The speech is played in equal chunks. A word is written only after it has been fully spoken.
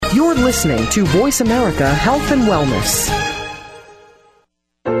You're listening to Voice America Health and Wellness.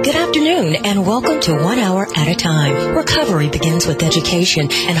 Good afternoon, and welcome to 1 Hour at a Time. Recovery begins with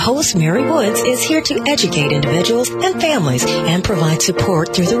education, and host Mary Woods is here to educate individuals and families and provide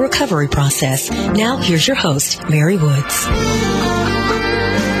support through the recovery process. Now, here's your host, Mary Woods.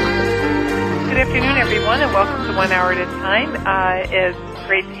 Good afternoon, everyone, and welcome to 1 Hour at a Time. It's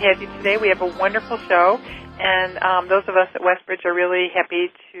great to have you today. We have a wonderful show, and those of us at Westbridge are really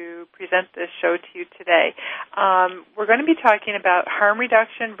happy to present this show to you today. We're going to be talking about harm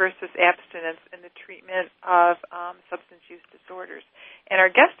reduction versus abstinence in the treatment of substance use disorders. And our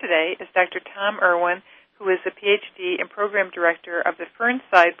guest today is Dr. Tom Irwin, who is a PhD and Program Director of the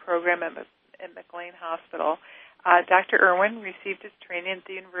Fernside program at McLean Hospital. Dr. Irwin received his training at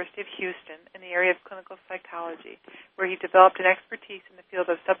the University of Houston in the area of clinical psychology, where he developed an expertise in the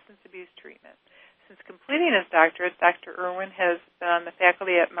field of substance abuse treatment. Since completing his doctorate, Dr. Irwin has been on the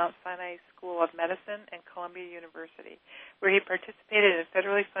faculty at Mount Sinai School of Medicine and Columbia University, where he participated in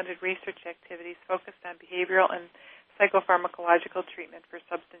federally funded research activities focused on behavioral and psychopharmacological treatment for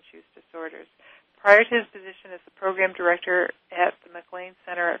substance use disorders. Prior to his position as the program director at the McLean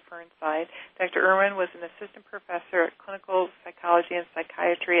Center at Fernside, Dr. Irwin was an assistant professor at clinical psychology and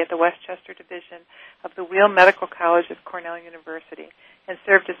psychiatry at the Westchester Division of the Weill Medical College of Cornell University, and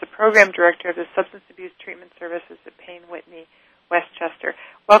served as the program director of the Substance Abuse Treatment Services at Payne Whitney Westchester.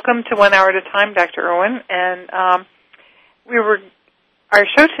 Welcome to 1 Hour at a Time, Dr. Irwin. And our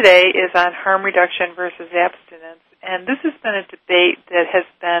show today is on harm reduction versus abstinence. And this has been a debate that has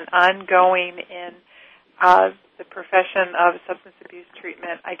been ongoing in the profession of substance abuse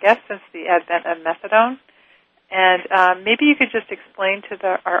treatment, I guess, since the advent of methadone. And maybe you could just explain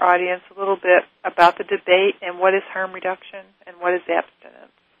to our audience a little bit about the debate and what is harm reduction and what is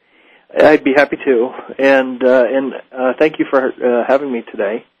abstinence. I'd be happy to, and thank you for having me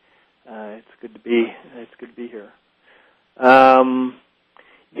today. It's good to be here.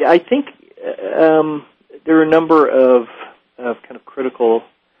 I think there are a number of kind of critical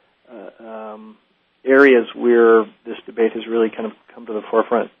areas where this debate has really kind of come to the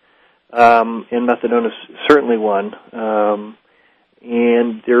forefront. And methadone is certainly one.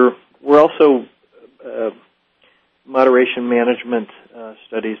 And there were also moderation management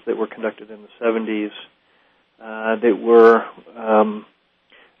studies that were conducted in the 70s that were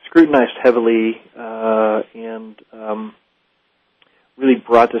scrutinized heavily and really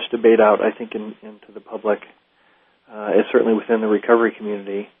brought this debate out, I think, into the public, certainly within the recovery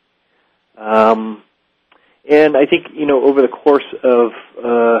community. And I think, over the course of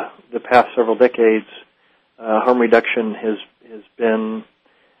the past several decades, harm reduction has been,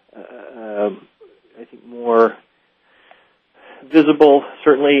 I think, more visible,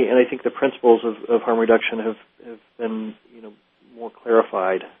 certainly, and I think the principles of harm reduction have been, more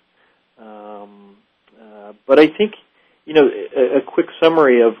clarified. But I think, a quick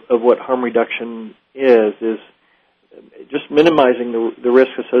summary of what harm reduction is just minimizing the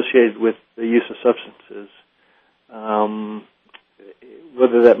risk associated with the use of substances.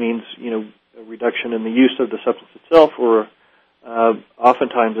 Whether that means, a reduction in the use of the substance itself, or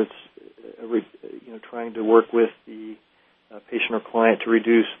oftentimes it's, trying to work with the patient or client to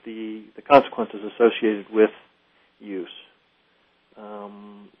reduce the consequences associated with use,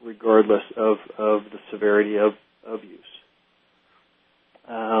 regardless of the severity of use.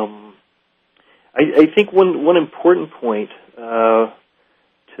 I think one important point to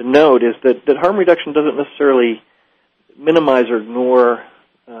note is that harm reduction doesn't necessarily minimize or ignore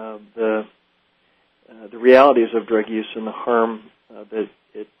the realities of drug use and the harm that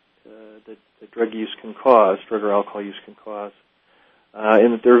drug use can cause, drug or alcohol use can cause,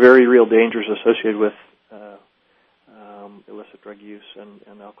 and that there are very real dangers associated with illicit drug use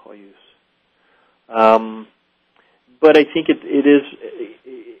and alcohol use. But I think it is,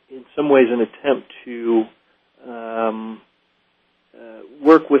 in some ways, an attempt to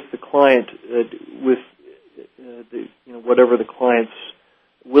work with the client with whatever the client's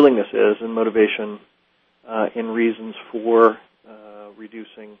willingness is and motivation and reasons for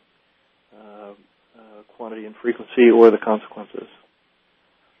reducing quantity and frequency or the consequences.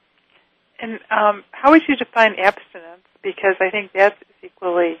 And how would you define abstinence? Because I think that's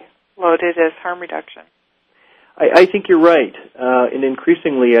equally loaded as harm reduction. I think you're right. And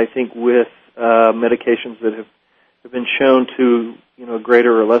increasingly, I think with medications that have been shown to, a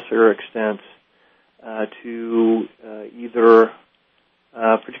greater or lesser extent to either,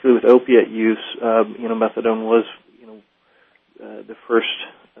 particularly with opiate use, methadone was, the first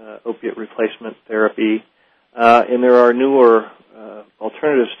opiate replacement therapy, and there are newer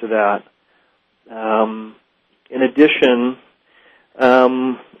alternatives to that. In addition,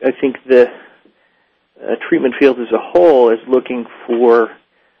 I think the treatment field as a whole is looking for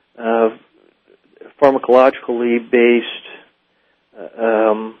pharmacologically based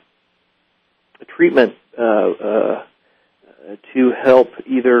treatment to help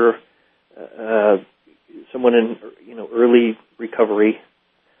either someone in early recovery.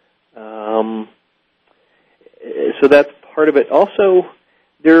 So that's part of it. Also,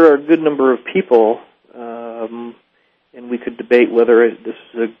 there are a good number of people, and we could debate whether this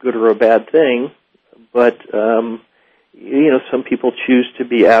is a good or a bad thing, but some people choose to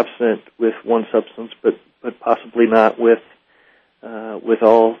be abstinent with one substance, but possibly not with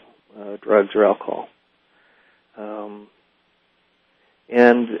all drugs or alcohol.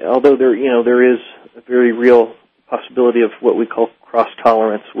 And although there is a very real possibility of what we call cross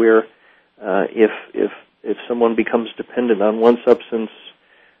tolerance, where if someone becomes dependent on one substance,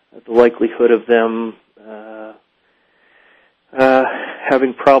 the likelihood of them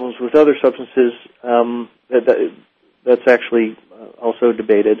having problems with other substances, that's actually also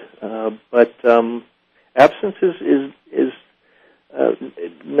debated. But abstinence is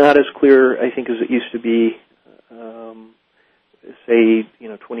not as clear, I think, as it used to be, say,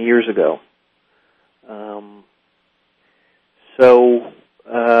 20 years ago.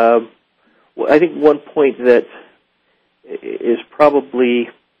 I think one point that is probably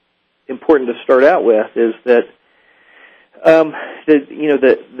important to start out with is that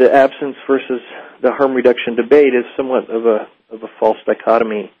the absence versus the harm reduction debate is somewhat of a false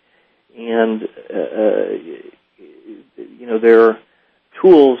dichotomy, and there are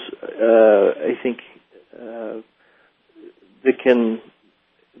tools I think that can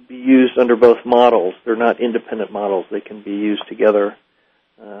be used under both models. They're not independent models. They can be used together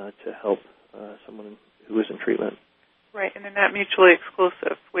to help someone who is in treatment. Right, and they're not mutually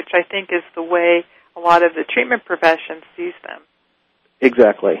exclusive, which I think is the way a lot of the treatment profession sees them.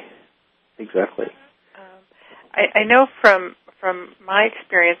 Exactly. I know from my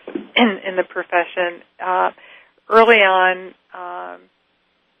experience in the profession, early on,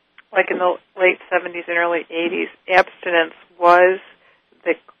 like in the late 70s and early 80s, abstinence was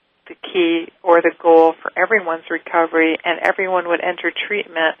the key or the goal for everyone's recovery, and everyone would enter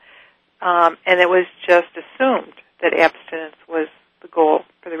treatment, and it was just assumed that abstinence was the goal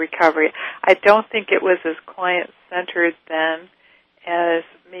for the recovery. I don't think it was as client-centered then as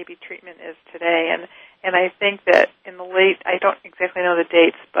maybe treatment is today, and I think that in the late, I don't exactly know the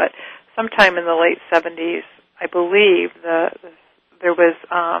dates, but sometime in the late 70s, I believe there was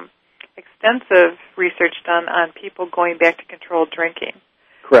extensive research done on people going back to controlled drinking.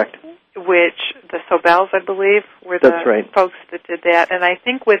 Correct. Which the Sobels, I believe, were That's right. Folks that did that. And I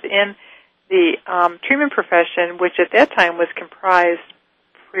think within the treatment profession, which at that time was comprised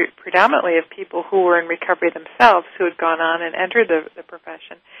predominantly of people who were in recovery themselves, who had gone on and entered the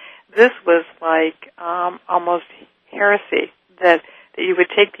profession, this was like almost heresy, that you would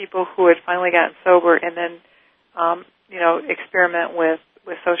take people who had finally gotten sober and then experiment with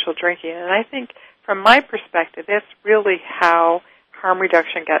social drinking. And I think from my perspective, that's really how harm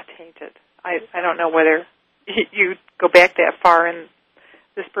reduction got tainted. I don't know whether you go back that far in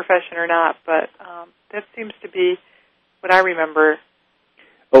this profession or not, but that seems to be what I remember.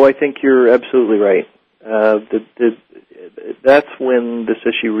 Oh, I think you're absolutely right. That's when this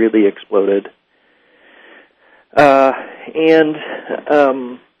issue really exploded. And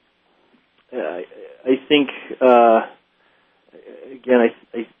I think, again,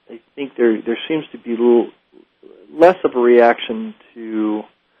 I think there seems to be less of a reaction to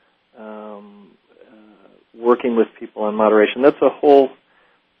working with people on moderation. That's a whole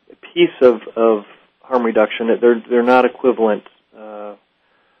piece of harm reduction. They're not equivalent.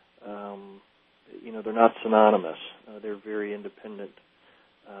 They're not synonymous. They're very independent.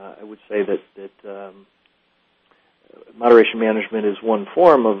 I would say that moderation management is one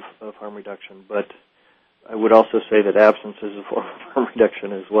form of harm reduction, but I would also say that abstinence is a form of harm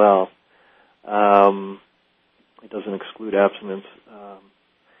reduction as well. It doesn't exclude abstinence.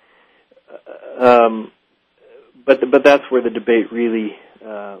 But that's where the debate really,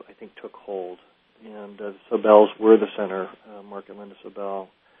 I think, took hold. And the Sobels were the center, Mark and Linda Sobel,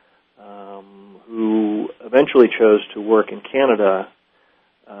 who eventually chose to work in Canada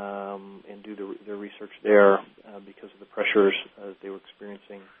and do their research there because of the pressures they were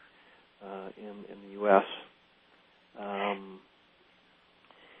experiencing in the U.S. And,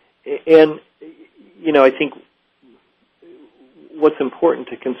 I think what's important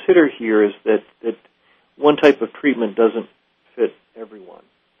to consider here is that one type of treatment doesn't fit everyone.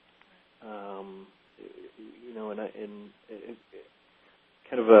 And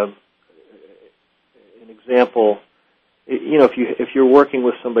kind of an example if you're working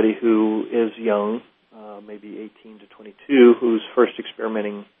with somebody who is young, maybe 18 to 22, who's first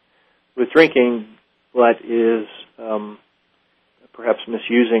experimenting with drinking, but is perhaps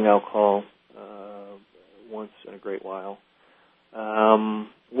misusing alcohol once in a great while,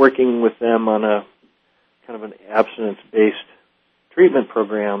 working with them on a kind of an abstinence-based treatment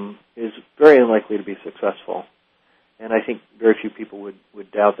program is very unlikely to be successful. And I think very few people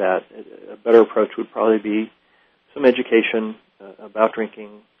would doubt that. A better approach would probably be some education about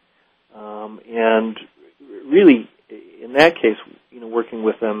drinking, and really, in that case, working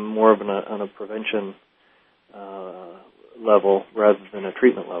with them more of on a prevention level rather than a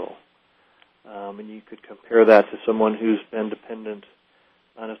treatment level. And you could compare that to someone who's been dependent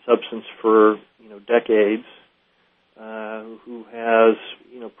on a substance for decades, who has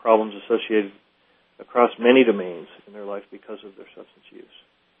problems associated across many domains in their life because of their substance use.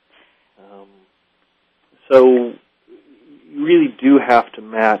 So you really do have to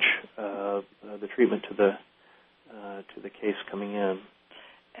match the treatment to the case coming in.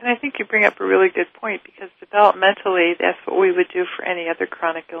 And I think you bring up a really good point, because developmentally that's what we would do for any other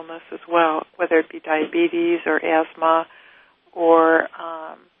chronic illness as well, whether it be diabetes or asthma or,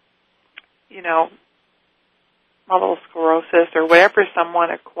 multiple sclerosis or whatever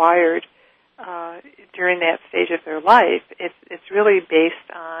someone acquired during that stage of their life. It's really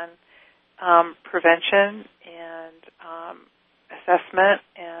based on prevention and assessment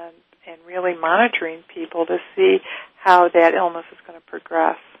and really monitoring people to see how that illness is going to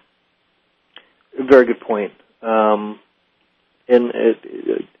progress. Very good point. And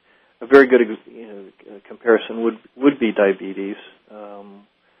a very good comparison would be diabetes,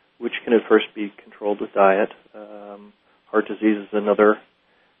 which can at first be controlled with diet. Heart disease is another.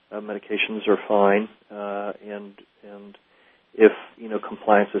 Medications are fine, and if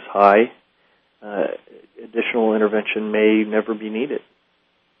compliance is high, additional intervention may never be needed.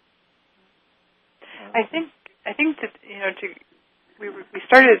 I think that we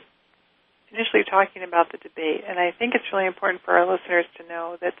started initially talking about the debate, and I think it's really important for our listeners to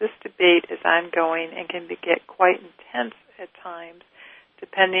know that this debate is ongoing and can get quite intense at times,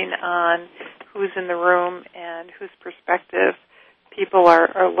 depending on who's in the room and whose perspective people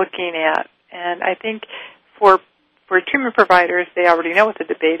are looking at. And I think for treatment providers, they already know what the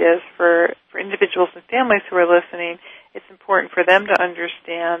debate is. For individuals and families who are listening, it's important for them to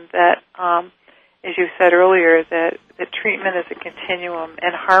understand that, as you said earlier, that treatment is a continuum,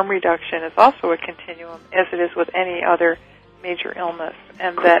 and harm reduction is also a continuum, as it is with any other major illness.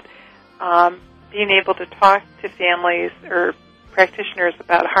 And that being able to talk to families or practitioners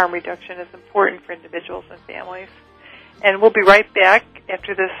about harm reduction is important for individuals and families. And we'll be right back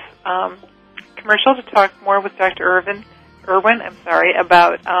after this commercial to talk more with Dr. Irwin,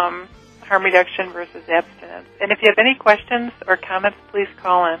 about harm reduction versus abstinence. And if you have any questions or comments, please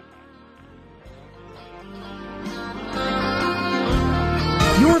call in.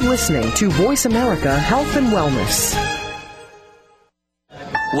 You're listening to Voice America Health and Wellness.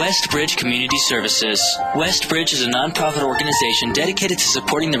 Westbridge Community Services. Westbridge is a nonprofit organization dedicated to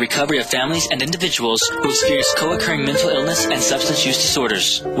supporting the recovery of families and individuals who experience co-occurring mental illness and substance use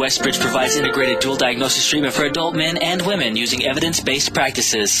disorders. Westbridge provides integrated dual diagnosis treatment for adult men and women using evidence-based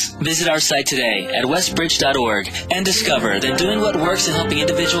practices. Visit our site today at westbridge.org and discover that doing what works in helping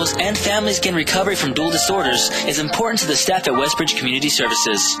individuals and families gain recovery from dual disorders is important to the staff at Westbridge Community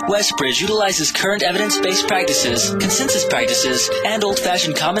Services. Westbridge utilizes current evidence-based practices, consensus practices, and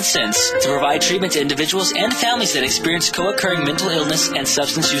old-fashioned common sense to provide treatment to individuals and families that experience co-occurring mental illness and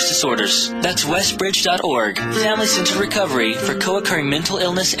substance use disorders. That's westbridge.org, family-centered recovery for co-occurring mental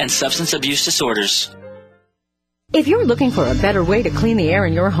illness and substance abuse disorders. If you're looking for a better way to clean the air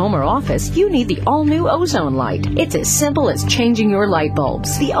in your home or office, you need the all-new Ozone Light. It's as simple as changing your light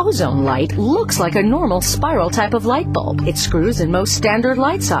bulbs. The Ozone Light looks like a normal spiral type of light bulb. It screws in most standard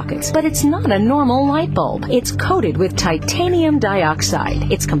light sockets, but it's not a normal light bulb. It's coated with titanium dioxide.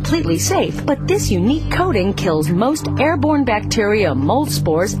 It's completely safe, but this unique coating kills most airborne bacteria, mold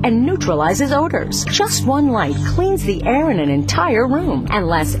spores, and neutralizes odors. Just one light cleans the air in an entire room and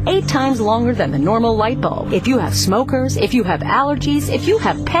lasts 8 times longer than the normal light bulb. If you have smokers, if you have allergies, if you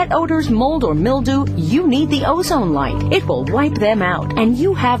have pet odors, mold, or mildew, you need the Ozone Light. It will wipe them out, and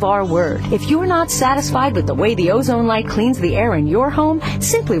you have our word. If you're not satisfied with the way the Ozone Light cleans the air in your home,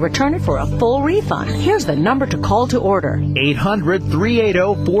 simply return it for a full refund. Here's the number to call to order.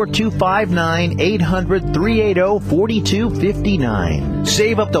 800-380-4259, 800-380-4259.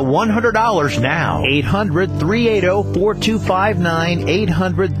 Save up to $100 now. 800-380-4259,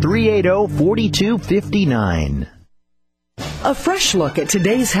 800-380-4259. A fresh look at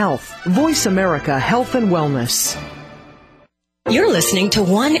today's health. Voice America Health and Wellness. You're listening to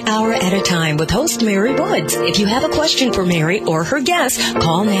 1 Hour at a Time with host Mary Woods. If you have a question for Mary or her guest,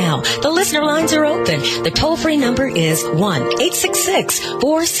 call now. The listener lines are open. The toll-free number is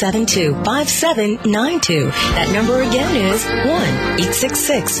 1-866-472-5792. That number again is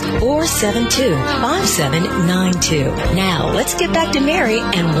 1-866-472-5792. Now, let's get back to Mary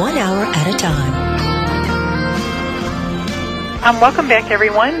and 1 Hour at a Time. Welcome back,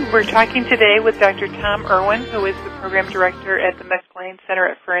 everyone. We're talking today with Dr. Tom Irwin, who is the program director at the McLean Center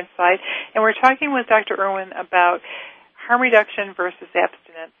at Fernside, and we're talking with Dr. Irwin about harm reduction versus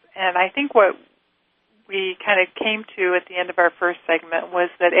abstinence. And I think what we kind of came to at the end of our first segment was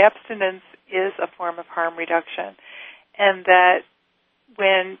that abstinence is a form of harm reduction, and that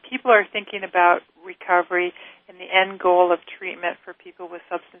when people are thinking about recovery and the end goal of treatment for people with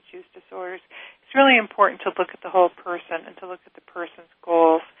substance use disorders, it's really important to look at the whole person and to look at the person's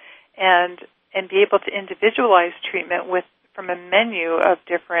goals and be able to individualize treatment from a menu of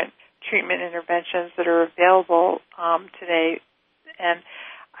different treatment interventions that are available today. And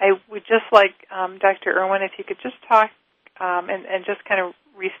I would just like Dr. Irwin, if you could just talk and just kind of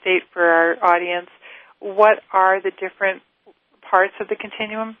restate for our audience, what are the different parts of the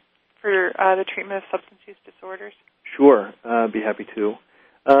continuum for the treatment of substance use disorders? Sure, I'd be happy to.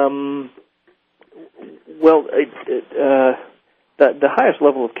 The highest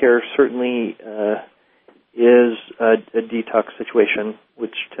level of care certainly is a detox situation,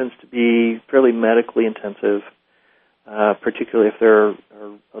 which tends to be fairly medically intensive, particularly if there are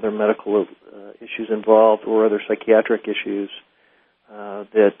other medical issues involved or other psychiatric issues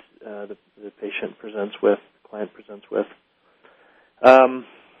that the patient presents with, the client presents with.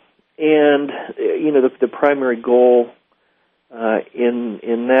 The primary goal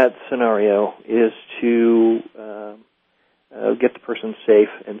in that scenario is to get the person safe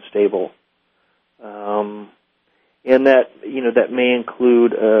and stable, and that may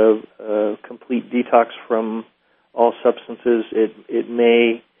include a complete detox from all substances. It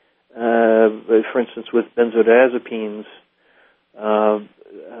may, for instance, with benzodiazepines,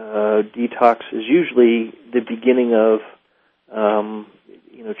 detox is usually the beginning of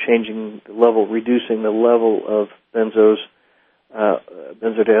changing the level, reducing the level of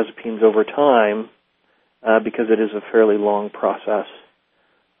benzodiazepines over time, because it is a fairly long process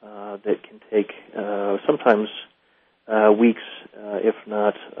that can take sometimes weeks, if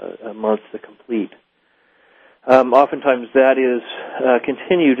not a month to complete. Oftentimes that is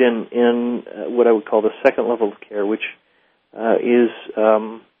continued in what I would call the second level of care, which is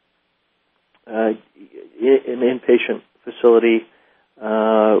an inpatient facility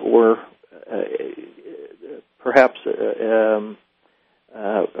or perhaps a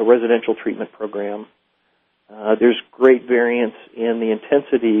residential treatment program. There's great variance in the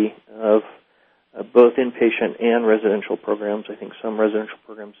intensity of both inpatient and residential programs. I think some residential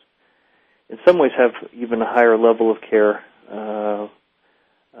programs in some ways have even a higher level of care.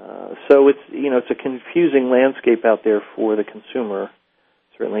 So it's a confusing landscape out there for the consumer,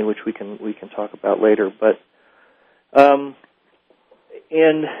 certainly, which we can talk about later. But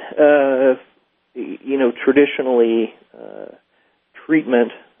traditionally,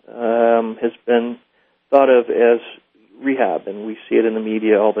 treatment has been thought of as rehab, and we see it in the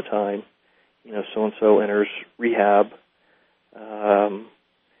media all the time. So and so enters rehab, but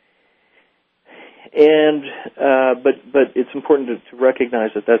it's important to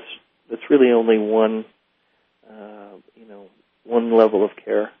recognize that that's really only one level of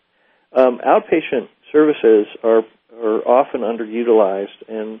care. Outpatient services are often underutilized,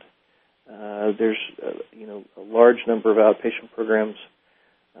 and there's a large number of outpatient programs.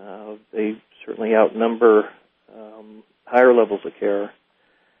 They certainly outnumber higher levels of care,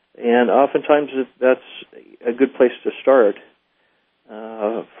 and oftentimes that's a good place to start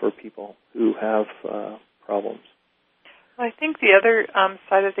for people who have problems. Well, I think the other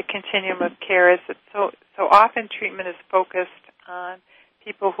side of the continuum of care is that so often treatment is focused on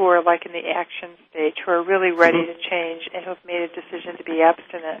people who are like in the action stage, who are really ready to change and who have made a decision to be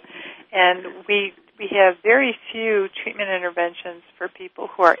abstinent. And we have very few treatment interventions for people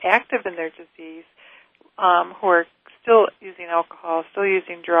who are active in their disease, who are still using alcohol, still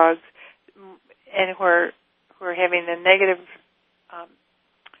using drugs, and who are having the negative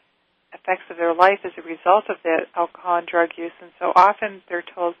effects of their life as a result of that alcohol and drug use. And so often they're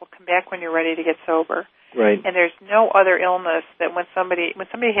told, well, come back when you're ready to get sober. Right. And there's no other illness that when somebody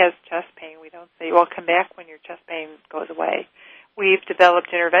has chest pain, we don't say, well, come back when your chest pain goes away. We've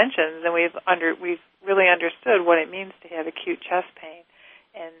developed interventions, and we've really understood what it means to have acute chest pain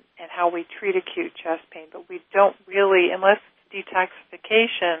and how we treat acute chest pain. But we don't really, unless it's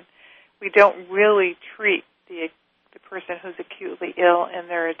detoxification, we don't really treat the the person who's acutely ill in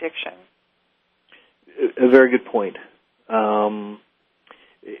their addiction? A very good point. I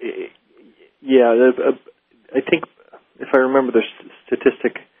think if I remember the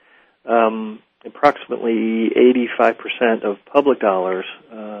statistic, approximately 85% of public dollars,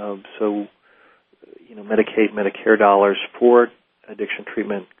 Medicaid, Medicare dollars for addiction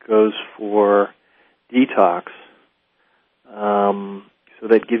treatment goes for detox. So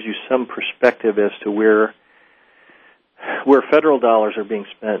that gives you some perspective as to where federal dollars are being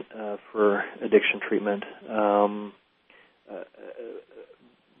spent for addiction treatment.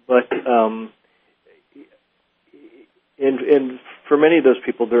 And for many of those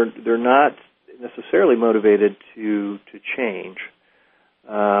people, they're not necessarily motivated to change.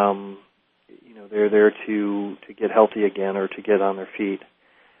 They're there to get healthy again or to get on their feet.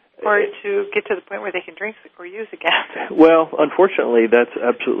 Or to get to the point where they can drink or use again. Well, unfortunately, that's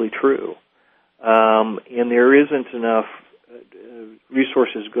absolutely true. And there isn't enough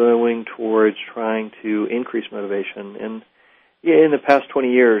resources going towards trying to increase motivation. And in the past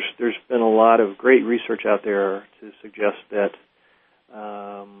 20 years, there's been a lot of great research out there to suggest that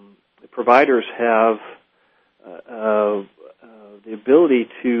the providers have the ability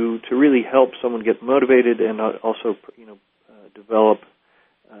to really help someone get motivated and also develop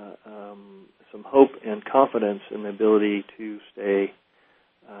some hope and confidence in the ability to stay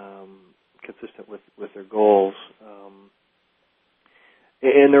consistent with their goals.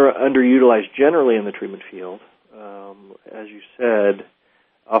 And they're underutilized generally in the treatment field. As you said,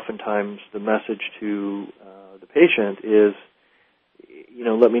 oftentimes the message to the patient is,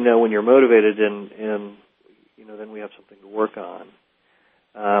 let me know when you're motivated and then we have something to work on,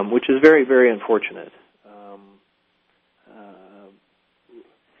 which is very, very unfortunate.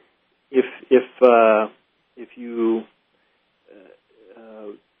 If you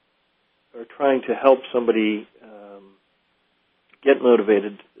are trying to help somebody get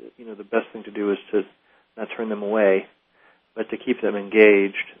motivated, the best thing to do is to not turn them away, but to keep them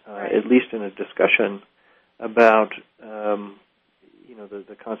engaged, at least in a discussion about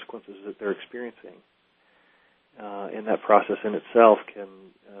the consequences that they're experiencing. And that process in itself can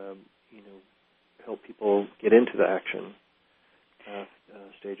help people get into the action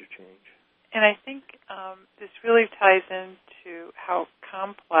stage of change. And I think this really ties into how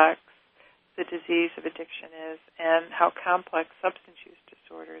complex the disease of addiction is and how complex substance use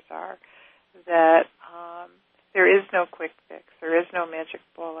disorders are, that there is no quick fix, there is no magic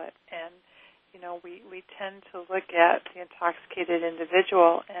bullet. And, we tend to look at the intoxicated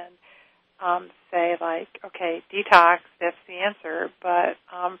individual and say, okay, detox, that's the answer. But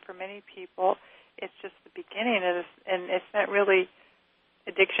for many people, it's just the beginning, and it's not really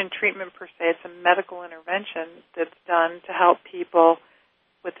addiction treatment per se. It's a medical intervention that's done to help people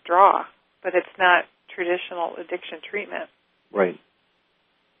withdraw, but it's not traditional addiction treatment. Right.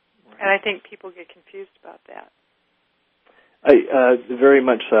 And I think people get confused about that. Very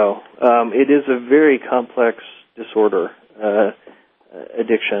much so. It is a very complex disorder,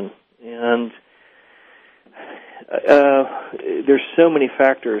 addiction, and there's so many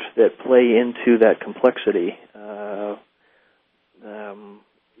factors that play into that complexity.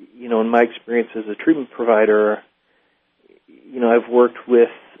 In my experience as a treatment provider, I've worked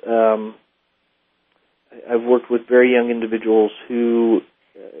with very young individuals who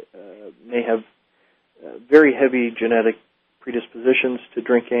may have very heavy genetic predispositions to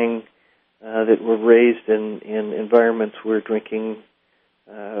drinking, that were raised in environments where drinking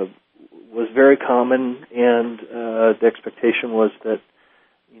was very common, and the expectation was that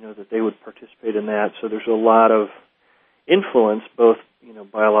that they would participate in that. So there's a lot of influence, both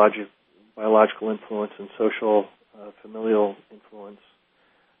biological influence and social familial influence,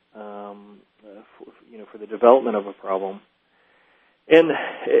 for the development of a problem. And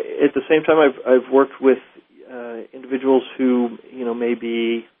at the same time, I've worked with individuals who may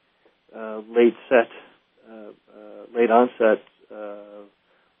be late onset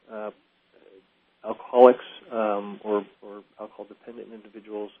alcoholics or alcohol dependent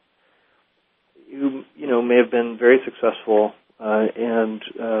individuals who may have been very successful and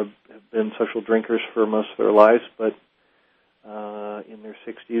have been social drinkers for most of their lives, but in their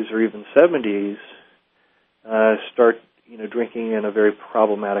 60s or even 70s start drinking in a very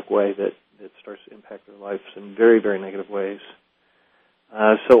problematic way that starts to impact their lives in very, very negative ways.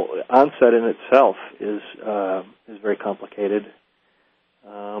 So onset in itself is very complicated,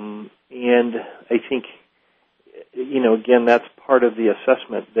 and I think again that's part of the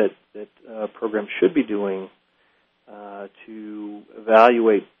assessment that programs should be doing to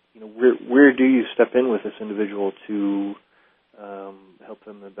evaluate where do you step in with this individual to help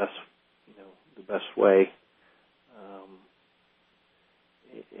them the best way.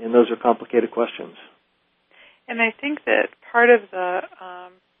 And those are complicated questions. And I think that part of the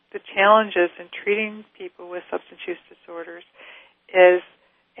challenges in treating people with substance use disorders is,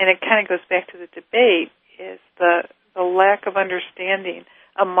 and it kind of goes back to the debate, is the lack of understanding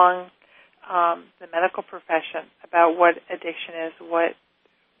among the medical profession about what addiction is, what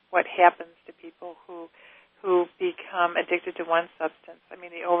happens to people who become addicted to one substance. I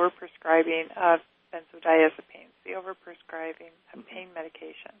mean, the overprescribing of benzodiazepines, the overprescribing of pain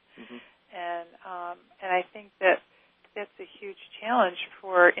medication. Mm-hmm. And I think that that's a huge challenge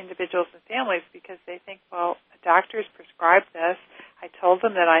for individuals and families because they think, well, a doctor's prescribed this. I told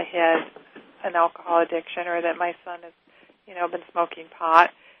them that I had an alcohol addiction or that my son has, been smoking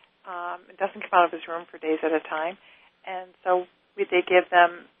pot. It doesn't come out of his room for days at a time. And so they give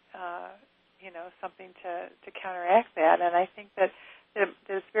them, something to counteract that. And I think that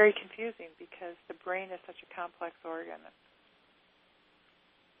it's very confusing because the brain is such a complex organ.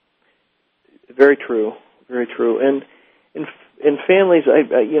 Very true, very true. And in families,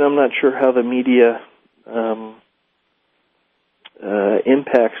 I'm not sure how the media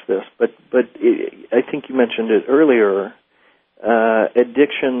impacts this, but I think you mentioned it earlier.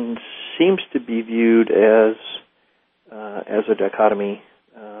 Addiction seems to be viewed as a dichotomy,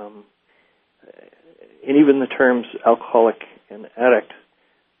 and even the terms alcoholic and addict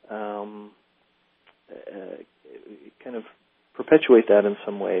kind of perpetuate that in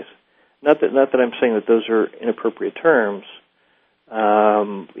some ways. Not that I'm saying that those are inappropriate terms,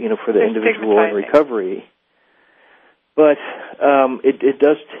 for the individual in recovery, but it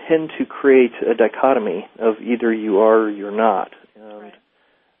does tend to create a dichotomy of either you are or you're not. And, right.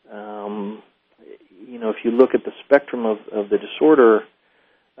 If you look at the spectrum of the disorder,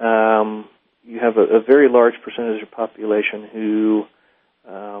 you have a very large percentage of population who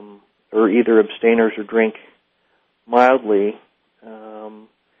are either abstainers or drink mildly,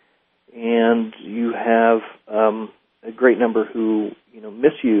 and you have a great number who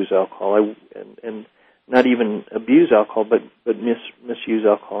misuse alcohol and not even abuse alcohol, but misuse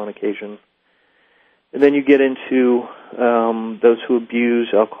alcohol on occasion. And then you get into those who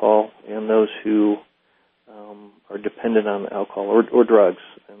abuse alcohol and those who are dependent on alcohol or drugs,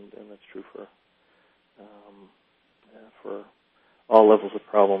 and that's true for all levels of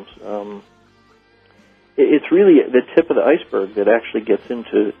problems. It's really the tip of the iceberg that actually gets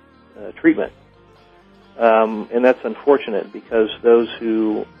into treatment, and that's unfortunate because those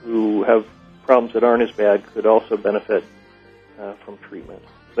who have problems that aren't as bad could also benefit from treatment.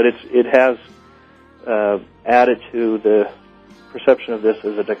 But it has added to the perception of this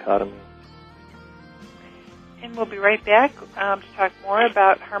as a dichotomy. And we'll be right back to talk more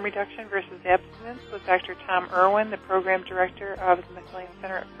about harm reduction versus abstinence with Dr. Tom Irwin, the program director of the McLean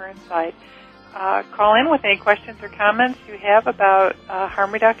Center at Fernside. Call in with any questions or comments you have about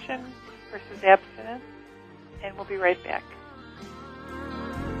harm reduction versus abstinence, and we'll be right back.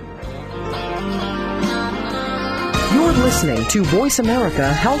 You're listening to Voice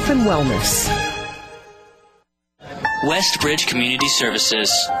America Health and Wellness. Westbridge Community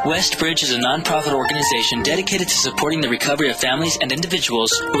Services. Westbridge is a nonprofit organization dedicated to supporting the recovery of families and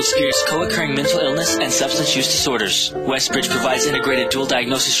individuals who experience co-occurring mental illness and substance use disorders. Westbridge provides integrated dual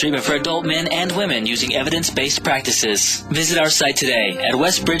diagnosis treatment for adult men and women using evidence-based practices. Visit our site today at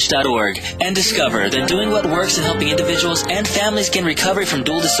westbridge.org and discover that doing what works in helping individuals and families gain recovery from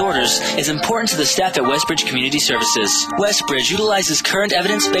dual disorders is important to the staff at Westbridge Community Services. Westbridge utilizes current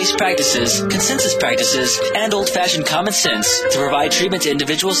evidence-based practices, consensus practices, and old-fashioned common sense to provide treatment to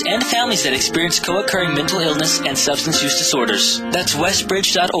individuals and families that experience co-occurring mental illness and substance use disorders. That's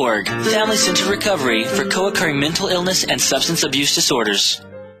westbridge.org, family-centered recovery for co-occurring mental illness and substance abuse disorders.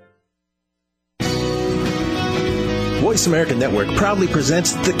 Voice America Network proudly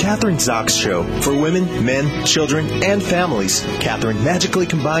presents The Catherine Zox Show for women, men, children, and families. Catherine magically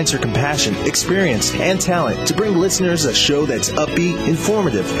combines her compassion, experience, and talent to bring listeners a show that's upbeat,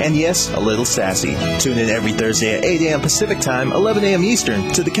 informative, and yes, a little sassy. Tune in every Thursday at 8 a.m. Pacific Time, 11 a.m.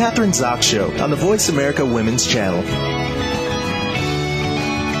 Eastern to The Catherine Zox Show on the Voice America Women's Channel.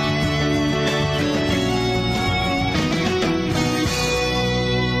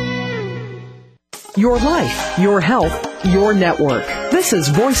 Your life, your health, your network. This is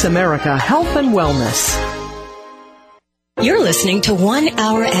Voice America Health and Wellness. You're listening to 1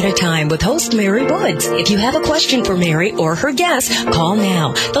 Hour at a Time with host Mary Woods. If you have a question for Mary or her guest, call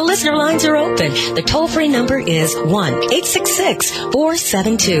now. The listener lines are open. The toll-free number is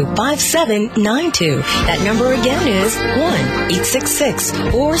 1-866-472-5792. That number again is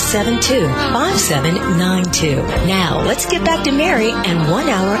 1-866-472-5792. Now, let's get back to Mary and 1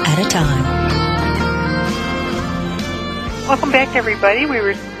 Hour at a Time. Welcome back, everybody.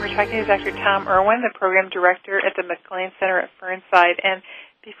 We're talking to Dr. Tom Irwin, the program director at the McLean Center at Fernside. And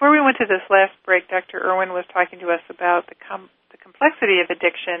before we went to this last break, Dr. Irwin was talking to us about the complexity of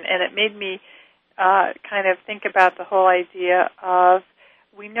addiction, and it made me kind of think about the whole idea of,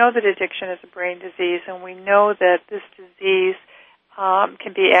 we know that addiction is a brain disease, and we know that this disease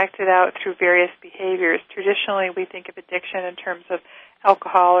can be acted out through various behaviors. Traditionally, we think of addiction in terms of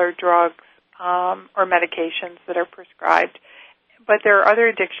alcohol or drugs or medications that are prescribed. But there are other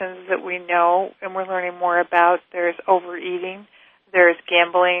addictions that we know and we're learning more about. There's overeating, there's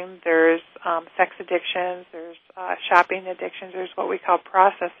gambling, there's sex addictions, there's shopping addictions, there's what we call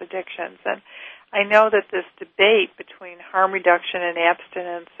process addictions. And I know that this debate between harm reduction and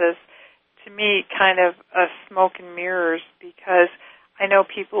abstinence is, to me, kind of a smoke and mirrors, because I know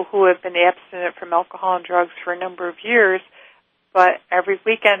people who have been abstinent from alcohol and drugs for a number of years, but every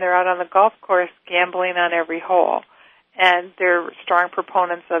weekend they're out on the golf course gambling on every hole. And they're strong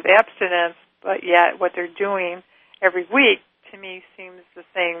proponents of abstinence, but yet what they're doing every week, to me, seems the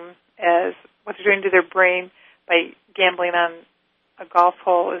same as what they're doing to their brain by gambling on a golf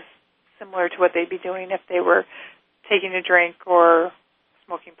hole is similar to what they'd be doing if they were taking a drink or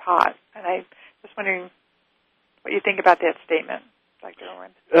smoking pot. And I'm just wondering what you think about that statement, Dr.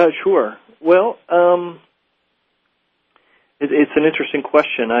 Irwin. Sure. Well, it's an interesting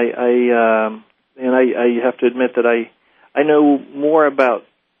question. I have to admit that I know more about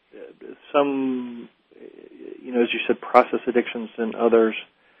some, as you said, process addictions than others.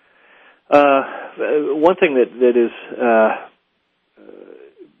 One thing that is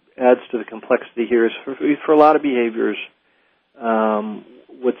adds to the complexity here is for a lot of behaviors,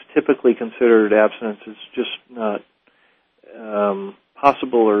 what's typically considered abstinence is just not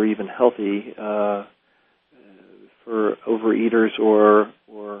possible or even healthy for overeaters or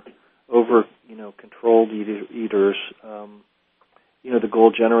over controlled eaters. The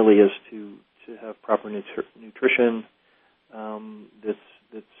goal generally is to have proper nutrition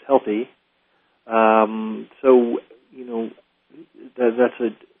that's healthy.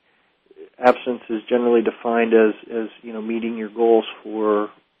 Abstinence is generally defined as meeting your goals for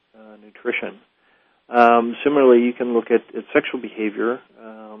nutrition. Similarly, you can look at sexual behavior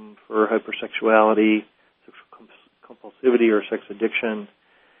for hypersexuality, sexual compulsivity, or sex addiction.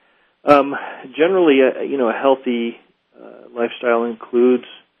 Generally, a healthy lifestyle includes,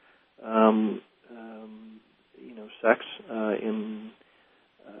 sex and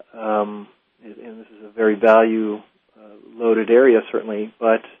this is a very value-loaded area, certainly,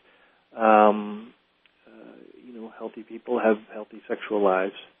 but, healthy people have healthy sexual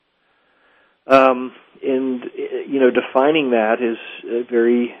lives. Defining that is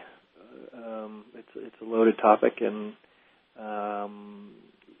very, it's a loaded topic, and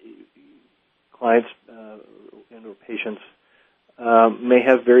clients and or patients may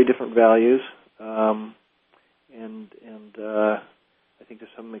have very different values, and I think to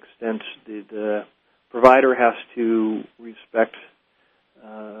some extent the provider has to respect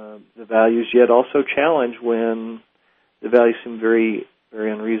the values, yet also challenge when the values seem very,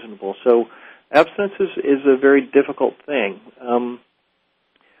 very unreasonable. So abstinence is a very difficult thing.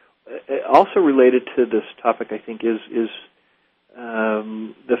 Also related to this topic, I think, is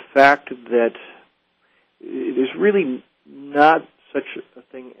the fact that there's really not such a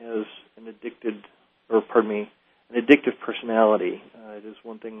thing as an addictive personality. It is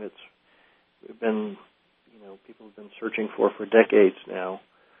one thing that's been, people have been searching for decades now.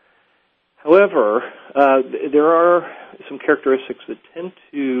 However, there are some characteristics that tend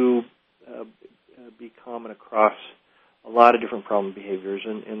to be common across a lot of different problem behaviors,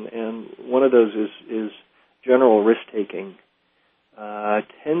 and one of those is general risk-taking.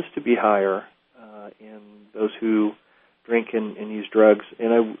 Tends to be higher in those who drink and use drugs,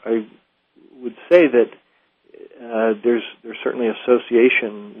 and I would say that there's certainly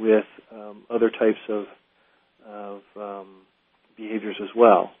association with other types of behaviors as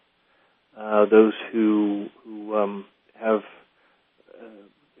well. Those who have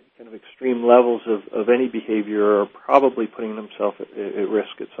kind of extreme levels of any behavior are probably putting themselves at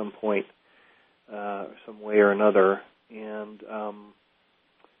risk at some point, some way or another, and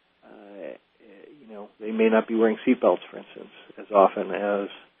they may not be wearing seatbelts, for instance, as often as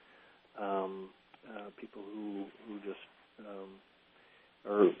people who just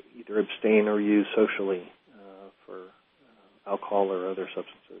or either abstain or use socially for alcohol or other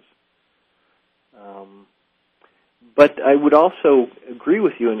substances. But I would also agree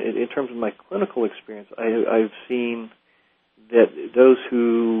with you in terms of my clinical experience. I've seen that those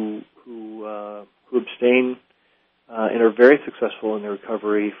who abstain and are very successful in their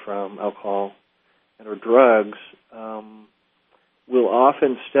recovery from alcohol and or drugs will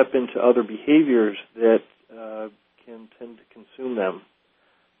often step into other behaviors that can tend to consume them.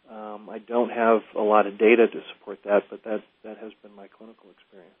 I don't have a lot of data to support that, but that has been my clinical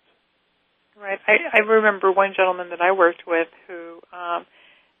experience. Right. I remember one gentleman that I worked with who,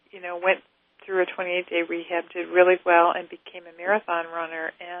 went through a 28-day rehab, did really well, and became a marathon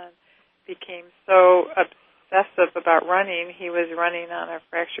runner, and became so obsessive about running, he was running on a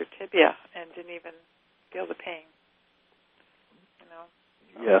fractured tibia and didn't even feel the pain.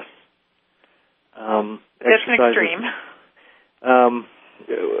 Yes. That's an extreme.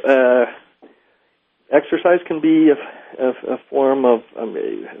 Exercise can be a form of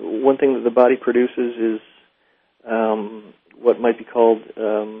one thing that the body produces is what might be called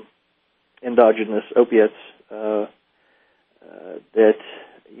endogenous opiates. That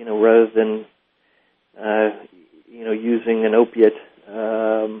rather than using an opiate,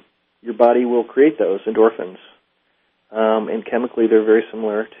 your body will create those endorphins, and chemically they're very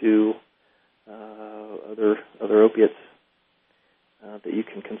similar to other opiates that you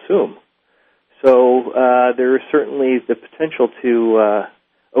can consume. So there is certainly the potential to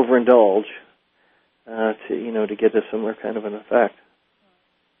overindulge to get a similar kind of an effect.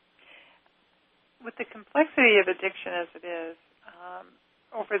 With the complexity of addiction as it is,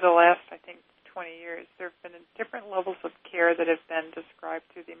 over the last, I think, 20 years, there have been different levels of care that have been described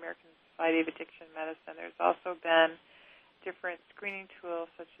through the American Society of Addiction Medicine. There's also been different screening tools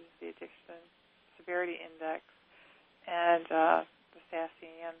such as the Addiction Severity Index and the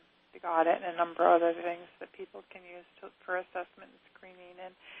SASI and the audit and a number of other things that people can use for assessment and screening.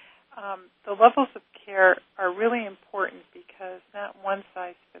 And the levels of care are really important because not one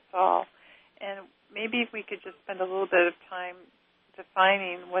size fits all. And maybe if we could just spend a little bit of time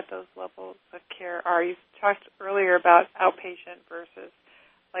defining what those levels of care are. You talked earlier about outpatient versus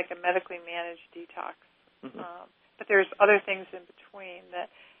like a medically managed detox. Mm-hmm. But there's other things in between that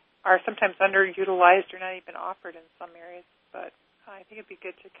are sometimes underutilized or not even offered in some areas. But I think it'd be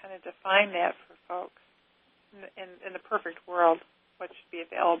good to kind of define that for folks. In the perfect world, what should be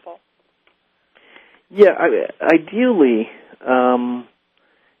available? Yeah, ideally,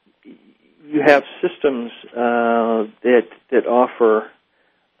 you have systems that offer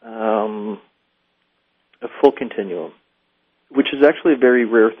a full continuum, which is actually a very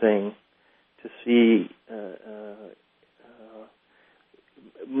rare thing to see.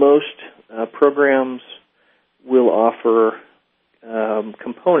 Most programs will offer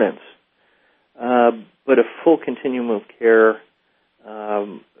components, but a full continuum of care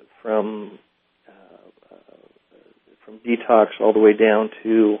from detox all the way down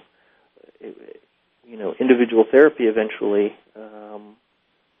to individual therapy eventually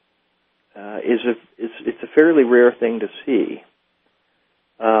it's a fairly rare thing to see.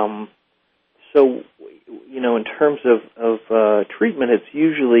 So in terms of treatment, it's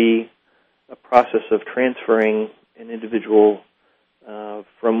usually a process of transferring an individual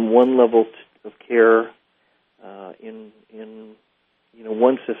from one level of care in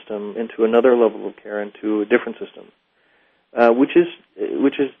one system into another level of care into a different system, which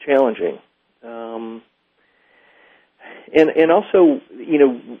is challenging. And also,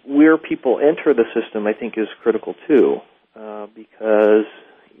 where people enter the system, I think, is critical too, because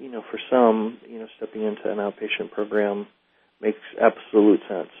for some, stepping into an outpatient program makes absolute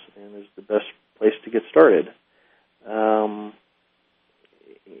sense and is the best place to get started. And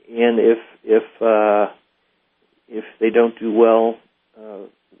if they don't do well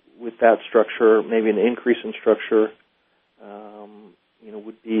with that structure, maybe an increase in structure,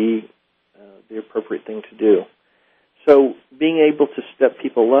 would be the appropriate thing to do. So being able to step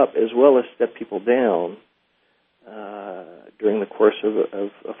people up as well as step people down during the course of a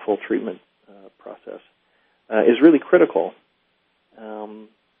full treatment process is really critical. And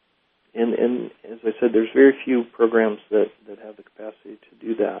as I said, there's very few programs that have the capacity to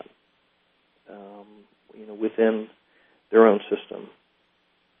do that, within their own system.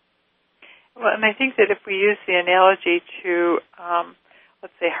 Well, and I think that if we use the analogy to,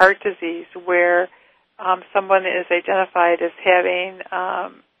 let's say, heart disease, where someone is identified as having,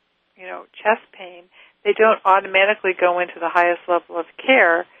 chest pain, they don't automatically go into the highest level of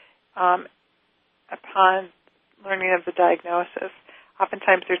care upon learning of the diagnosis.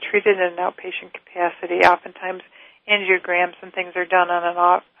 Oftentimes they're treated in an outpatient capacity. Oftentimes angiograms and things are done on an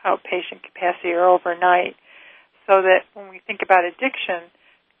outpatient capacity or overnight. So that when we think about addiction,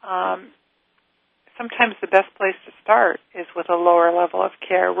 sometimes the best place to start is with a lower level of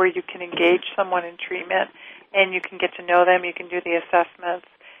care where you can engage someone in treatment and you can get to know them, you can do the assessments,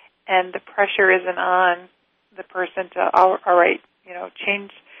 and the pressure isn't on the person to, all right,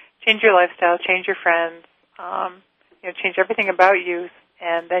 change your lifestyle, change your friends, change everything about you,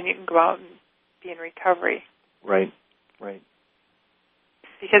 and then you can go out and be in recovery. Right.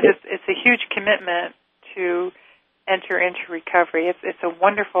 Because it's a huge commitment to enter into recovery.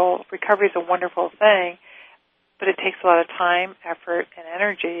 Recovery is a wonderful thing, but it takes a lot of time, effort, and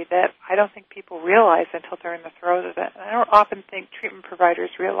energy that I don't think people realize until they're in the throes of it. And I don't often think treatment providers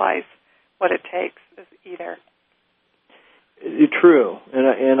realize what it takes either. True,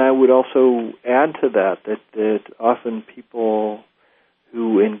 and I would also add to that often people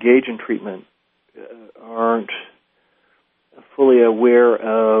who engage in treatment aren't fully aware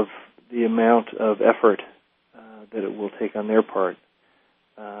of the amount of effort that it will take on their part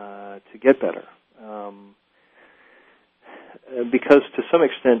to get better. Because to some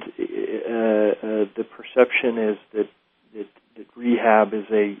extent, the perception is that rehab is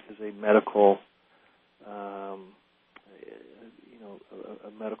a medical, a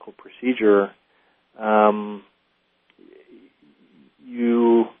medical procedure.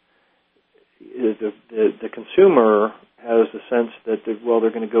 The consumer has a sense that they're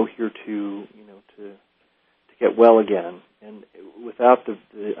going to go here to get well again, and without the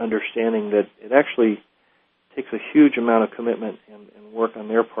understanding that it actually takes a huge amount of commitment and work on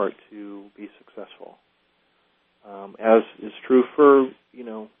their part to be successful, as is true for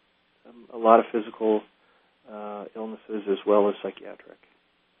a lot of physical illnesses as well as psychiatric.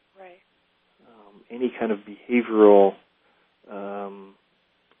 Right. Any kind of behavioral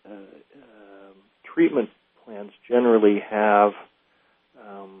treatment plans generally have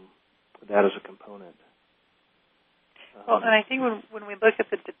that as a component. Well, and I think when we look at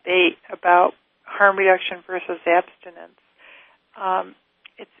the debate about harm reduction versus abstinence,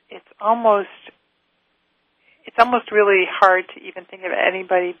 it's almost really hard to even think of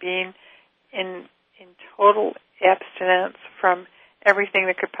anybody being in total abstinence from everything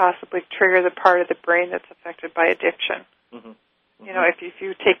that could possibly trigger the part of the brain that's affected by addiction. Mm-hmm. If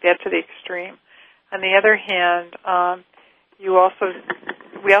you take that to the extreme. On the other hand, we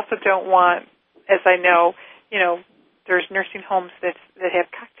also don't want, as I know, there's nursing homes that have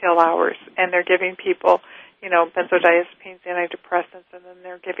cocktail hours, and they're giving people, benzodiazepines, antidepressants, and then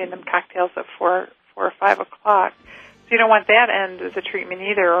they're giving them cocktails at 4 or 5 o'clock. So you don't want that end of the treatment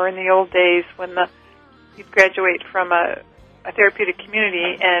either. Or in the old days when you'd graduate from a therapeutic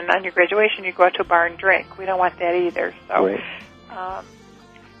community, and on your graduation you go out to a bar and drink. We don't want that either. So. Right.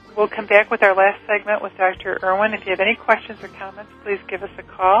 We'll come back with our last segment with Dr. Irwin. If you have any questions or comments, please give us a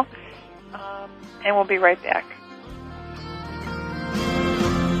call, and we'll be right back.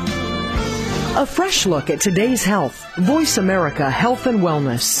 A fresh look at today's health. Voice America Health and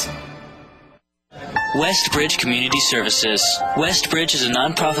Wellness. Westbridge Community Services. Westbridge is a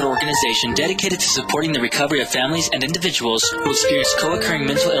nonprofit organization dedicated to supporting the recovery of families and individuals who experience co-occurring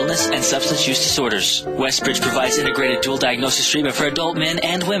mental illness and substance use disorders. Westbridge provides integrated dual diagnosis treatment for adult men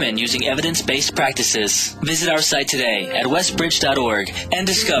and women using evidence-based practices. Visit our site today at westbridge.org and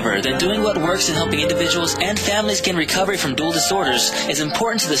discover that doing what works in helping individuals and families gain recovery from dual disorders is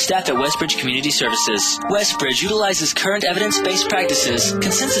important to the staff at Westbridge Community Services. Westbridge utilizes current evidence-based practices,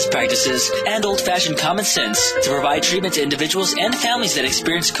 consensus practices, and old-fashioned common sense to provide treatment to individuals and families that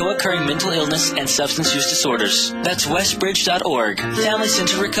experience co-occurring mental illness and substance use disorders. That's westbridge.org, Family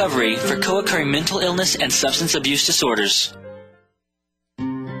Center Recovery for co-occurring mental illness and substance abuse disorders.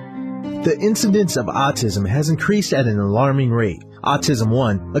 The incidence of autism has increased at an alarming rate. Autism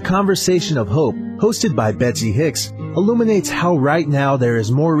One, a conversation of hope, hosted by Betsy Hicks, illuminates how right now there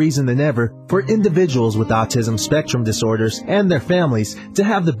is more reason than ever for individuals with autism spectrum disorders and their families to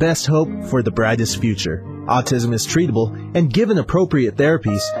have the best hope for the brightest future. Autism is treatable, and given appropriate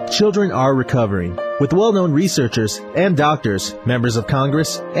therapies, children are recovering. With well-known researchers and doctors, members of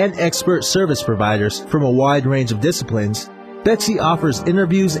Congress, and expert service providers from a wide range of disciplines, Betsy offers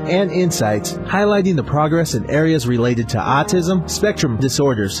interviews and insights highlighting the progress in areas related to autism spectrum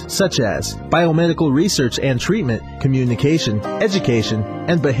disorders such as biomedical research and treatment, communication, education,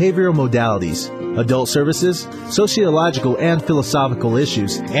 and behavioral modalities, adult services, sociological and philosophical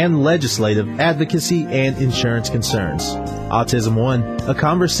issues, and legislative advocacy and insurance concerns. Autism One, a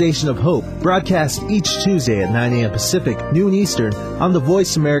conversation of hope, broadcast each Tuesday at 9 a.m. Pacific, noon Eastern, on the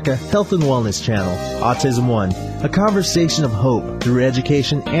Voice America Health and Wellness channel. Autism One, a conversation of hope. Through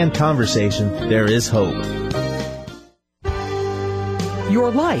education and conversation, there is hope. Your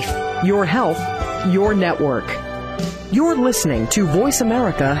life, your health, your network. You're listening to Voice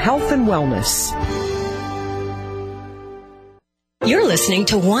America Health and Wellness. You're listening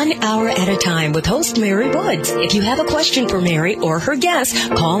to 1 Hour at a Time with host Mary Woods. If you have a question for Mary or her guest,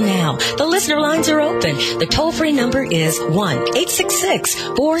 call now. The listener lines are open. The toll-free number is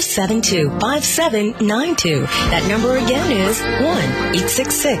 1-866-472-5792. That number again is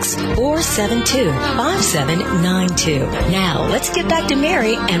 1-866-472-5792. Now, let's get back to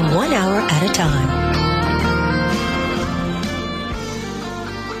Mary and 1 Hour at a Time.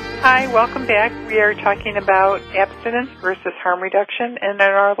 Hi, welcome back. We are talking about abstinence versus harm reduction. And in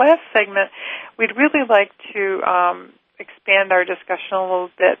our last segment, we'd really like to expand our discussion a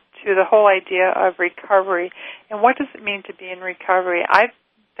little bit to the whole idea of recovery. And what does it mean to be in recovery? I've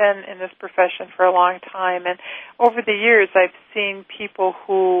been in this profession for a long time, and over the years I've seen people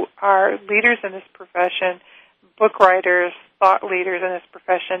who are leaders in this profession, book writers, thought leaders in this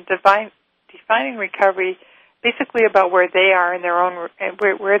profession, defining recovery basically about where they are in their own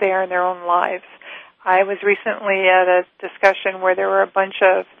lives. I was recently at a discussion where there were a bunch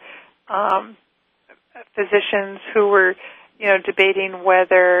of physicians who were, debating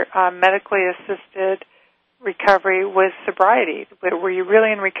whether medically assisted recovery was sobriety. Were you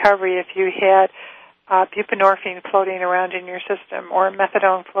really in recovery if you had buprenorphine floating around in your system or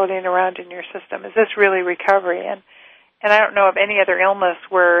methadone floating around in your system? Is this really recovery? And I don't know of any other illness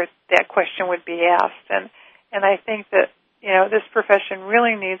where that question would be asked. And I think that, this profession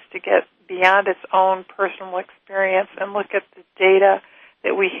really needs to get beyond its own personal experience and look at the data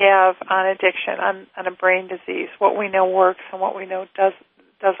that we have on addiction, on a brain disease, what we know works and what we know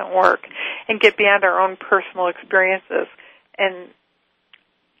doesn't work, and get beyond our own personal experiences. And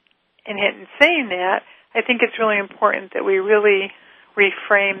in saying that, I think it's really important that we really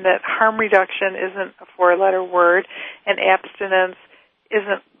reframe that harm reduction isn't a four-letter word, and abstinence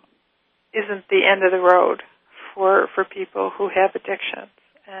isn't the end of the road for people who have addictions.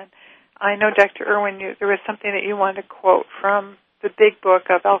 And I know, Dr. Irwin, there was something that you wanted to quote from the big book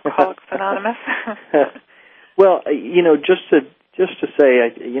of Alcoholics Anonymous. Well, just to say, I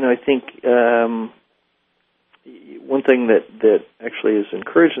think one thing that actually is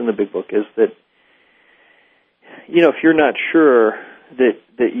encouraged in the big book is that, if you're not sure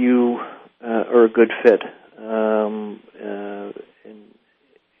that you are a good fit,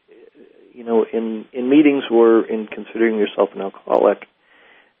 in meetings or in considering yourself an alcoholic,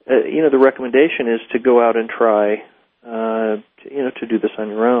 the recommendation is to go out and try, to do this on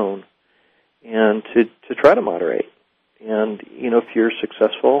your own, and to try to moderate. And if you're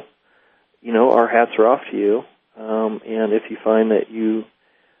successful, our hats are off to you. And if you find that you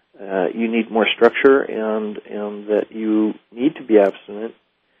need more structure and that you need to be abstinent,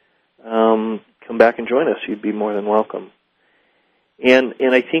 come back and join us. You'd be more than welcome. And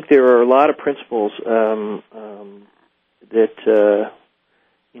I think there are a lot of principles that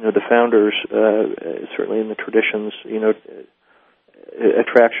the founders, certainly in the traditions,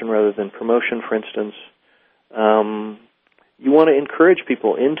 attraction rather than promotion, for instance. You want to encourage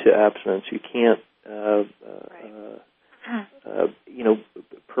people into abstinence. You can't,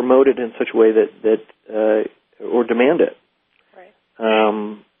 promote it in such a way that or demand it. Right.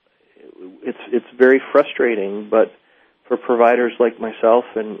 It's very frustrating, but for providers like myself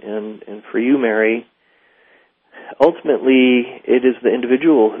and for you, Mary, ultimately it is the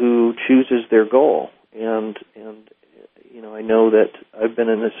individual who chooses their goal. And I know that I've been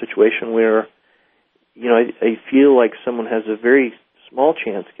in a situation where, I feel like someone has a very small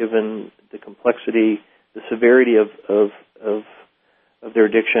chance, given the complexity, the severity of their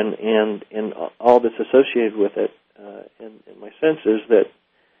addiction and all that's associated with it. And my sense is that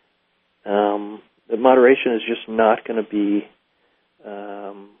that moderation is just not going to be,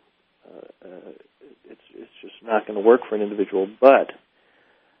 it's just not going to work for an individual. But,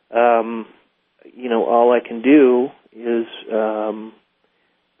 all I can do is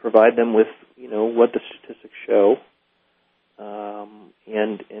provide them with, what the statistics show,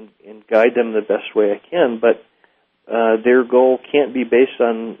 and guide them the best way I can. But their goal can't be based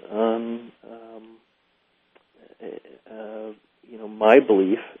on my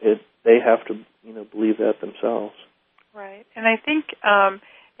belief. They have to, believe that themselves. Right. And I think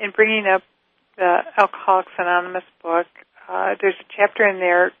in bringing up the Alcoholics Anonymous book, there's a chapter in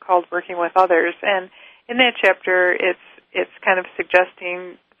there called Working with Others, and in that chapter, it's kind of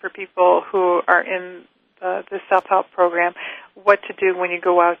suggesting for people who are in the self-help program what to do when you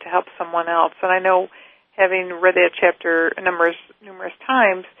go out to help someone else. And I know, having read that chapter numerous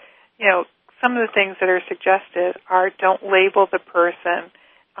times, some of the things that are suggested are don't label the person.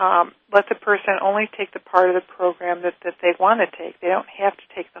 Let the person only take the part of the program that they want to take. They don't have to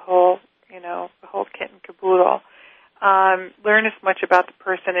take the whole kit and caboodle. Learn as much about the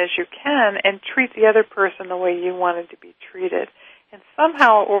person as you can and treat the other person the way you wanted to be treated.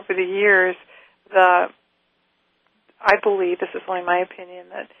 somehow over the years, I believe, this is only my opinion,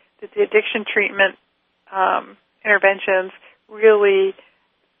 that the addiction treatment interventions really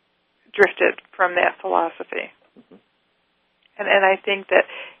drifted from that philosophy. Mm-hmm. And I think that,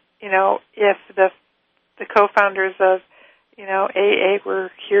 if the co-founders of, AA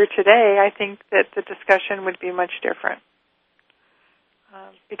were here today, I think that the discussion would be much different.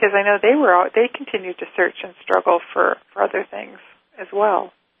 Because I know they continued to search and struggle for other things as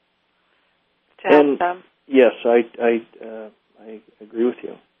well to help them. Yes, I agree with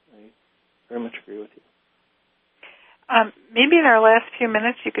you. I very much agree with you. Maybe in our last few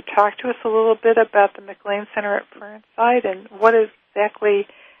minutes you could talk to us a little bit about the McLean Center at Fernside and what exactly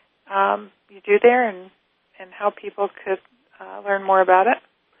you do there and how people could learn more about it.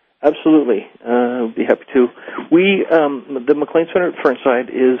 Absolutely. I'd be happy to. The McLean Center at Fernside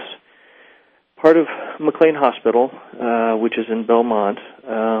is part of McLean Hospital, which is in Belmont.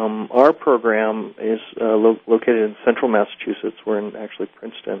 Our program is located in central Massachusetts. We're in actually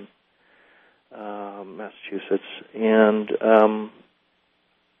Princeton, Massachusetts, and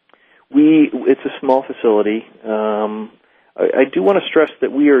it's a small facility. I do want to stress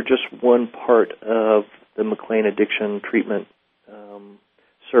that we are just one part of the McLean addiction treatment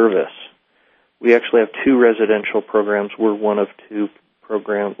service. We actually have 2 residential programs. We're one of 2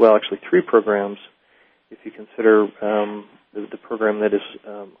 programs, well, actually 3 programs, if you consider the program that is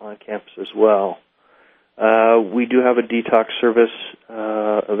on campus as well. We do have a detox service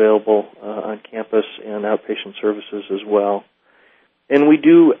available on campus and outpatient services as well. And we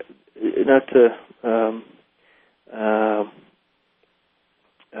do, not to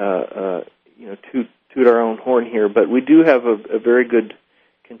toot our own horn here, but we do have a very good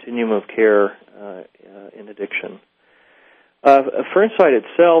continuum of care in addiction. Fernside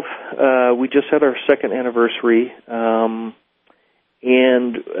itself, we just had our 2nd anniversary, and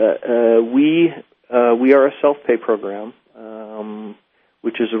we are a self-pay program,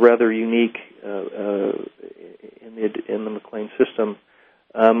 which is rather unique in the McLean system.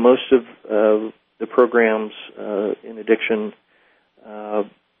 Most of the programs in addiction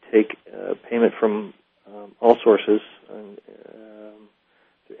take payment from all sources,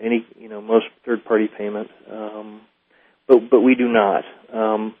 most third-party payment, but we do not.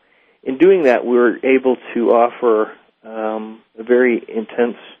 In doing that, we're able to offer a very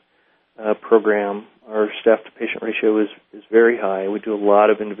intense program. Our staff-to-patient ratio is very high. We do a lot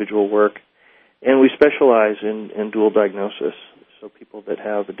of individual work, and we specialize in dual diagnosis, so people that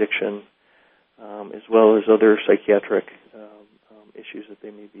have addiction as well as other psychiatric issues that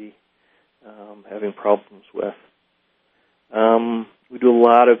they may be having problems with. We do a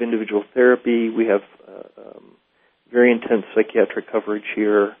lot of individual therapy. We have very intense psychiatric coverage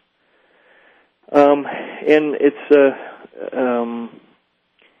here, and it's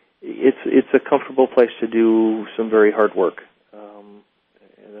a comfortable place to do some very hard work. And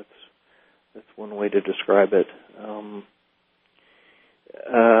that's one way to describe it.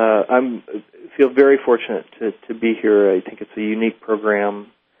 I feel very fortunate to be here. I think it's a unique program.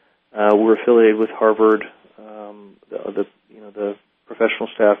 We're affiliated with Harvard. The professional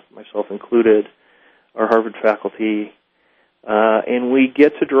staff, myself included, are Harvard faculty, and we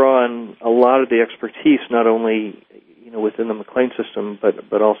get to draw on a lot of the expertise, not only within the McLean system,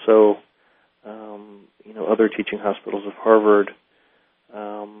 but also other teaching hospitals of Harvard,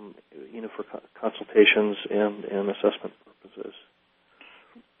 for consultations and assessment purposes.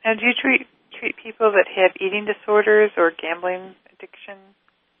 And do you treat people that have eating disorders or gambling addiction?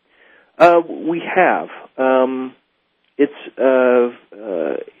 We have.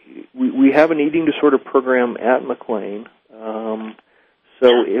 We have an eating disorder program at McLean.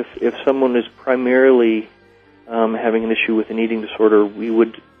 So if someone is primarily having an issue with an eating disorder, we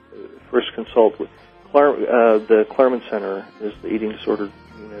would first consult with the McLean Center, is the eating disorder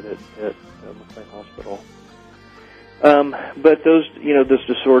unit at McLean Hospital. But those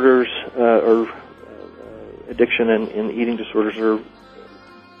disorders, or addiction and eating disorders, are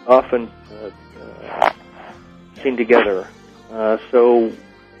often seen together. So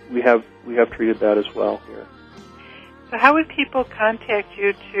we have treated that as well here. So how would people contact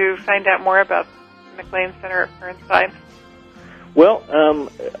you to find out more about McLean Center at Fernside? Well,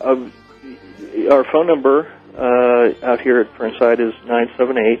 our phone number out here at Fernside is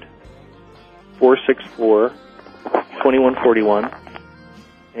 978-464-2141,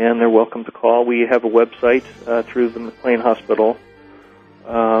 and they're welcome to call. We have a website through the McLean Hospital,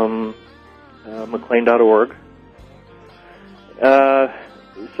 McLean.org.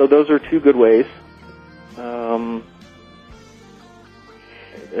 So those are 2 good ways,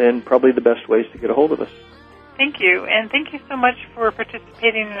 and probably the best ways to get a hold of us. Thank you, and thank you so much for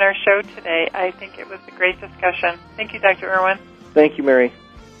participating in our show today. I think it was a great discussion. Thank you, Dr. Irwin. Thank you, Mary.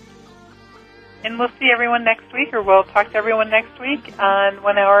 And we'll see everyone next week, or we'll talk to everyone next week on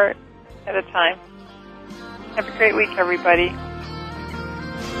 1 hour at a time. Have a great week, everybody.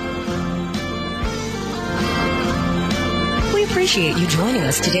 We appreciate you joining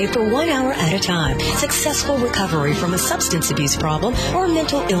us today for 1 hour at a time. Successful recovery from a substance abuse problem or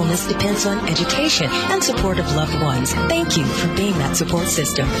mental illness depends on education and support of loved ones. Thank you for being that support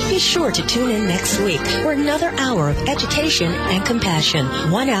system. Be sure to tune in next week for another hour of education and compassion.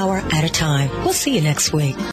 1 hour at a time. We'll see you next week.